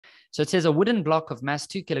So it says a wooden block of mass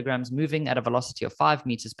 2 kilograms moving at a velocity of 5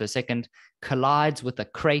 meters per second collides with a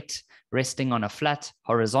crate resting on a flat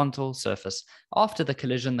horizontal surface. After the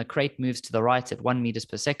collision, the crate moves to the right at 1 meters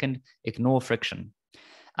per second. Ignore friction.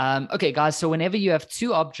 Okay, guys, so whenever you have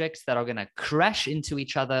two objects that are going to crash into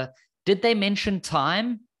each other, did they mention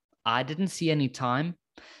time? I didn't see any time.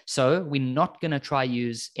 So we're not going to try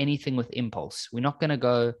use anything with impulse. We're not going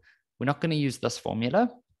to use this formula.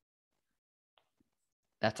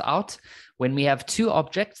 That's out. When we have two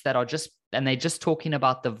objects that are they're just talking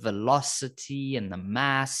about the velocity and the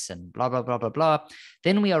mass and blah, blah, blah, blah, blah,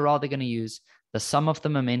 then we are rather going to use the sum of the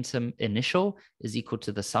momentum initial is equal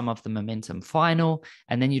to the sum of the momentum final.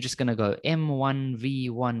 And then you're just going to go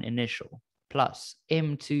M1V1 initial plus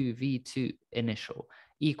M2V2 initial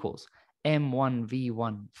equals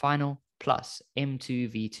M1V1 final plus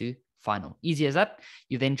M2V2 final. Easy as that.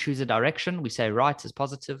 You then choose a direction. We say right is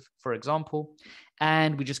positive, for example,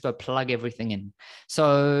 and we just go plug everything in.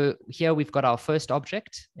 So here we've got our first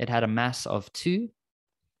object. It had a mass of 2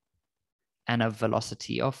 and a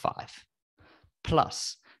velocity of 5.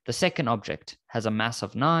 Plus the second object has a mass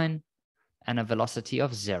of 9 and a velocity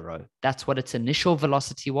of 0. That's what its initial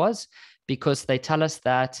velocity was, because they tell us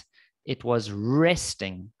that it was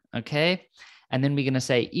resting, okay? And then we're going to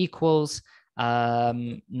say equals,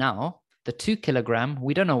 now the 2 kilogram,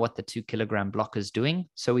 we don't know what the 2 kilogram block is doing.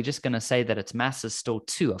 So we're just going to say that its mass is still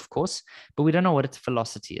 2, of course, but we don't know what its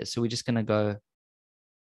velocity is. So we're just going to go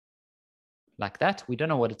like that. We don't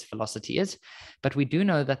know what its velocity is, but we do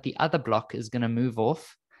know that the other block is going to move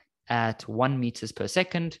off at 1 meters per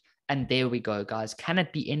second. And there we go, guys. Can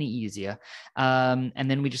it be any easier? And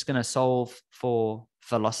then we're just going to solve for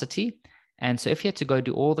velocity. And so if you had to go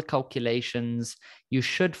do all the calculations, you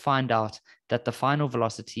should find out that the final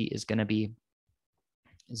velocity is going to be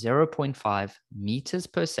 0.5 meters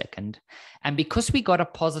per second. And because we got a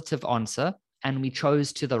positive answer and we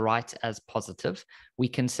chose to the right as positive, we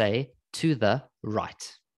can say to the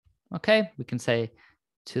right. Okay, we can say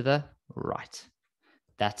to the right.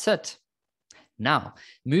 That's it. Now,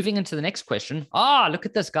 moving into the next question. Look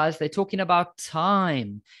at this, guys. They're talking about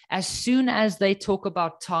time. As soon as they talk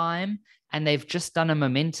about time and they've just done a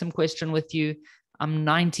momentum question with you, I'm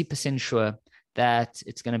 90% sure that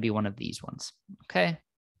it's going to be one of these ones. Okay.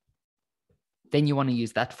 Then you want to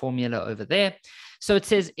use that formula over there. So it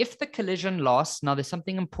says if the collision lasts, now there's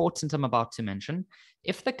something important I'm about to mention.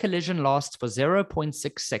 If the collision lasts for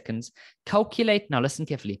 0.6 seconds, calculate, now listen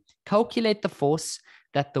carefully, calculate the force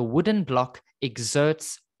that the wooden block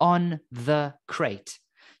exerts on the crate.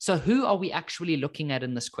 So who are we actually looking at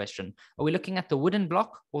in this question? Are we looking at the wooden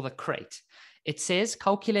block or the crate? It says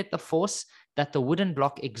calculate the force that the wooden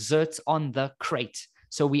block exerts on the crate.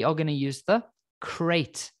 So we are going to use the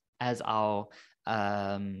crate as our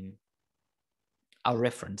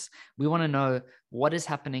reference. We want to know what is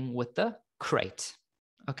happening with the crate.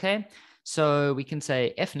 Okay, so we can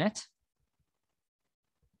say F net,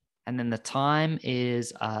 and then the time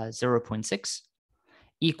is 0.6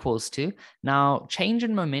 equals to, now change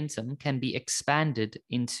in momentum can be expanded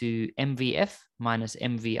into MVF minus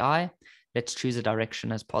MVI. Let's choose a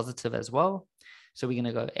direction as positive as well. So we're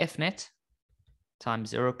going to go F net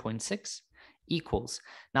times 0.6 equals.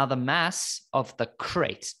 Now the mass of the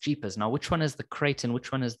crate, jeepers. Now which one is the crate and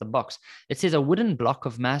which one is the box? It says a wooden block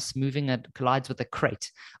of mass moving at collides with a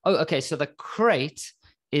crate. Oh, okay. So the crate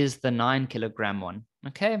is the 9 kilogram one.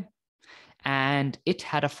 Okay. And it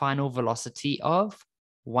had a final velocity of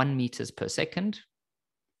 1 meters per second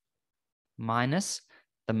minus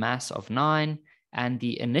the mass of 9. And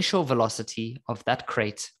the initial velocity of that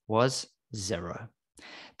crate was 0.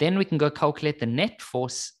 Then we can go calculate the net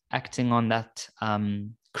force acting on that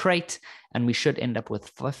crate, and we should end up with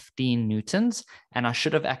 15 newtons. And I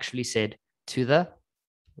should have actually said to the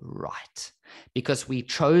right, because we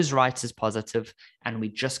chose right as positive and we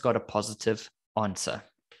just got a positive answer.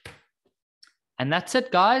 And that's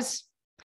it, guys.